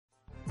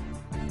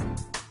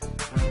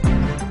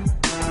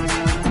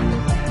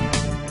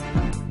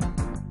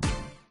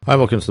Hi,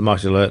 welcome to the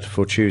Market Alert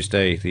for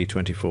Tuesday, the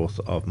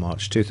 24th of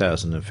March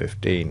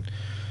 2015.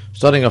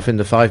 Starting off in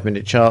the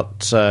 5-minute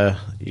chart,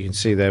 you can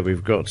see there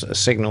we've got a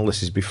signal.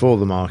 This is before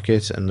the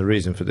market, and the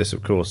reason for this,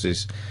 of course,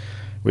 is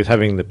with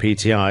having the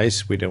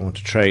PTIs, we don't want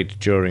to trade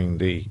during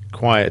the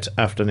quiet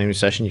afternoon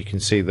session. You can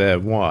see there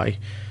why.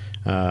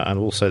 And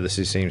also this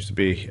seems to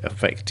be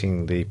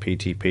affecting the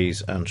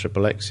PTPs and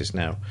triple X's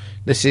now.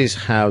 This is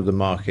how the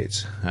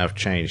markets have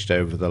changed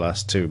over the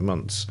last 2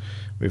 months.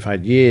 We've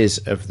had years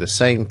of the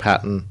same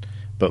pattern,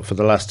 but for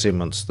the last 2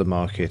 months the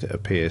market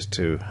appears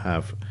to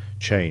have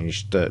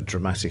changed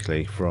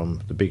dramatically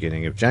from the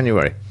beginning of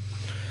January.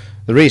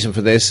 The reason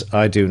for this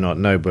I do not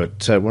know,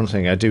 but one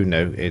thing I do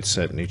know, it's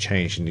certainly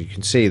changed, and you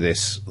can see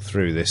this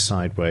through this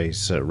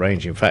sideways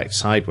range. In fact,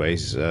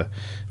 sideways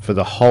for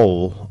the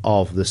whole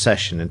of the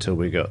session until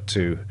we got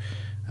to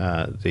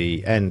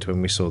the end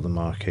when we saw the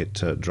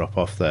market drop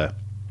off there.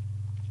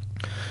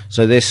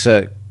 So this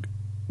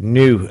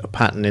new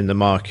pattern in the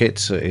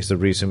market is the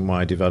reason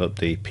why I developed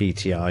the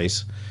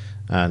PTIs.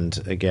 And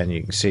again,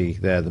 you can see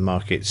there the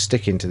market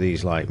sticking to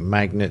these like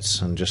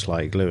magnets and just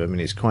like glue. I mean,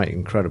 it's quite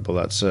incredible.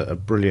 That's a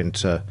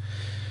brilliant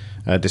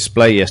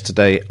display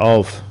yesterday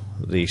of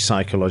the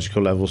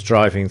psychological levels,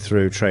 driving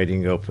through,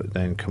 trading up,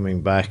 then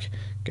coming back,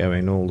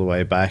 going all the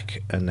way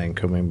back, and then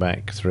coming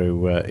back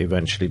through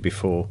eventually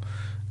before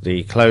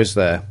the close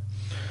there.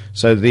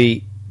 So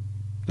the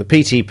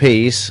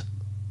PTPs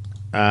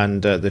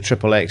and the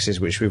triple X's,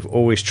 which we've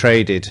always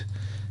traded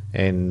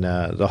in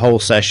the whole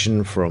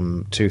session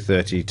from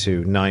 2:30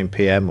 to 9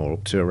 p.m. or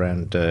up to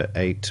around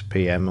 8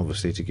 p.m.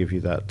 obviously to give you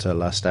that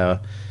last hour.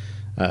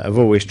 I've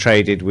always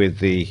traded with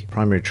the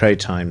primary trade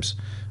times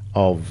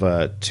of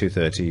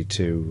 2:30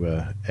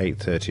 to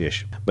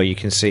 8:30ish. But you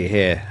can see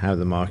here how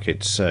the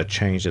market's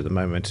changed at the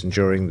moment, and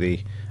during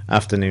the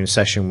afternoon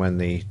session when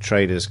the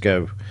traders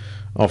go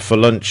off for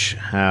lunch,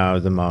 how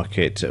the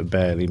market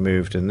barely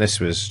moved. And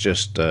this was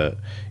just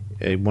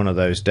one of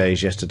those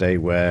days yesterday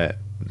where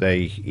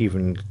they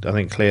even, I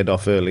think, cleared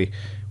off early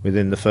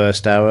within the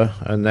first hour,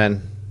 and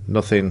then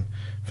nothing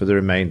for the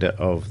remainder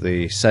of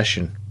the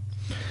session.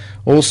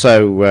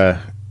 Also,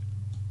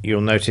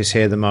 you'll notice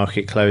here the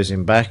market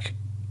closing back,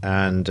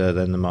 and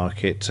then the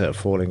market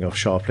falling off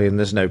sharply, and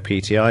there's no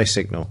PTI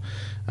signal.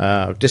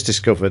 I've just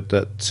discovered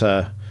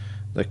that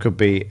there could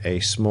be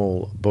a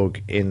small bug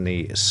in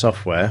the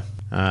software,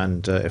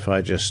 and if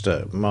I just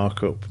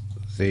mark up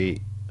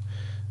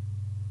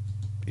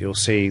you'll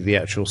see the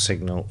actual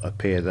signal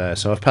appear there.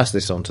 So I've passed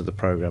this on to the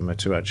programmer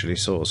to actually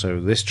sort. So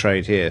this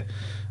trade here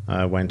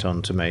went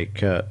on to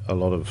make a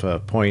lot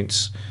of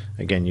points,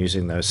 again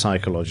using those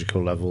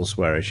psychological levels,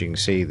 whereas you can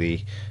see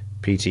the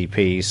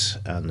PTPs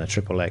and the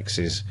triple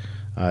X's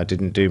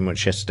didn't do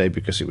much yesterday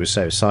because it was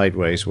so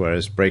sideways,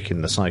 whereas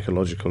breaking the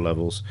psychological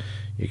levels,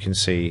 you can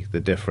see the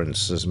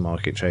difference as the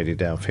market traded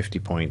down 50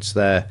 points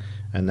there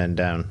and then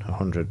down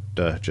 100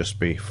 just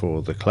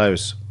before the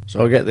close. So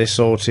I'll get this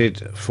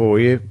sorted for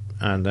you,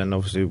 and then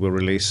obviously we'll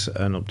release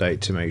an update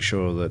to make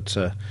sure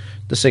that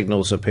the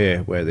signals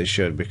appear where they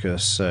should,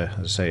 because as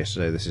I say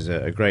yesterday, this is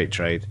a great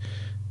trade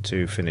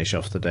to finish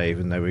off the day,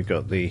 even though we've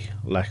got the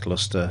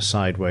lackluster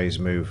sideways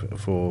move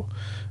for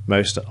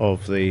most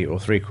of the, or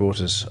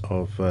 3/4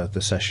 of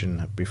the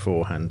session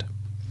beforehand.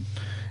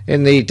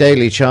 In the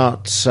daily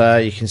charts,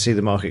 you can see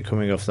the market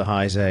coming off the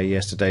highs there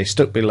yesterday,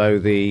 stuck below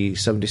the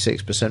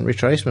 76%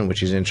 retracement,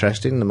 which is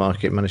interesting. The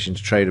market managing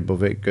to trade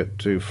above it, got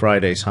to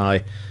Friday's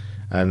high,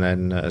 and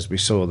then as we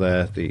saw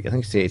there, I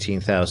think it's the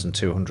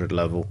 18,200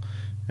 level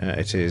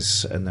it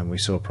is, and then we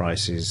saw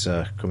prices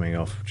coming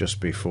off just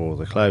before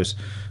the close.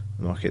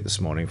 The market this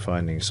morning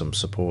finding some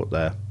support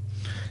there.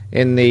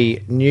 In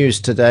the news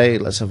today,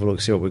 let's have a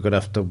look, see what we've got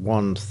after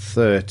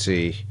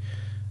 1:30.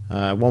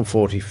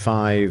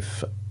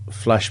 145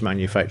 flash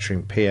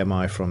manufacturing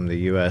PMI from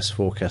the US,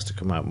 forecast to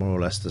come out more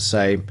or less the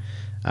same,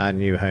 and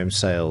new home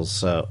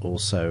sales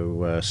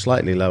also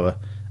slightly lower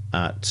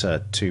at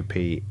 2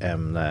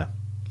 p.m. there.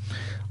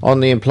 On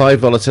the implied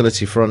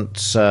volatility front,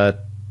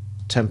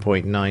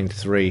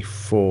 10.93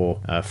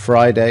 for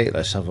Friday.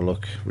 Let's have a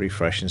look,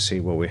 refresh and see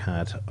what we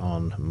had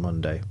on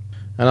Monday.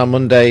 And on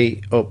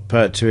Monday, up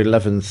to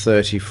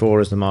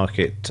 11.34 as the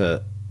market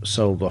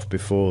sold off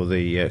before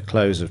the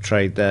close of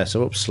trade there,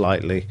 so up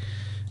slightly.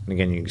 And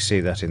again, you can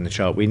see that in the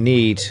chart. We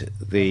need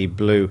the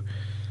blue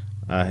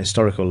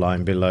historical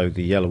line below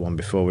the yellow one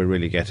before we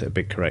really get a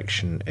big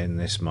correction in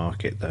this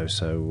market, though.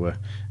 So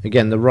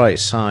again, the right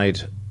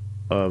side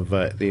of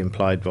the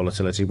implied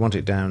volatility, want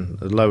it down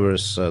as low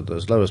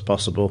as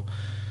possible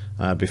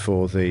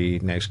before the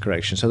next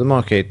correction. So the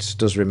market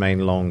does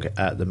remain long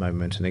at the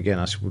moment, and again,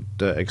 I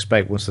would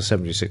expect once the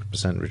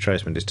 76%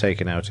 retracement is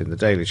taken out in the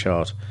daily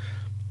chart,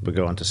 we'll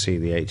go on to see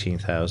the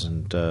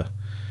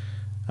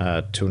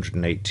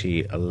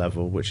 18,280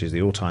 level, which is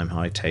the all-time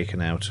high,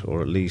 taken out,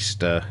 or at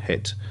least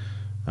hit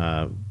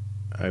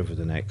over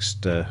the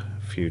next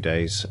few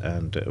days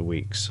and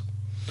weeks.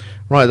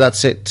 Right,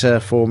 that's it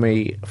for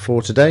me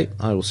for today.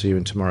 I will see you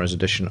in tomorrow's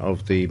edition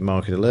of the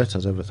Market Alert.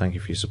 As ever, thank you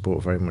for your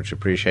support, very much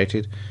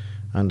appreciated.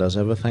 And as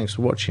ever, thanks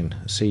for watching.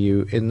 See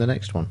you in the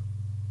next one.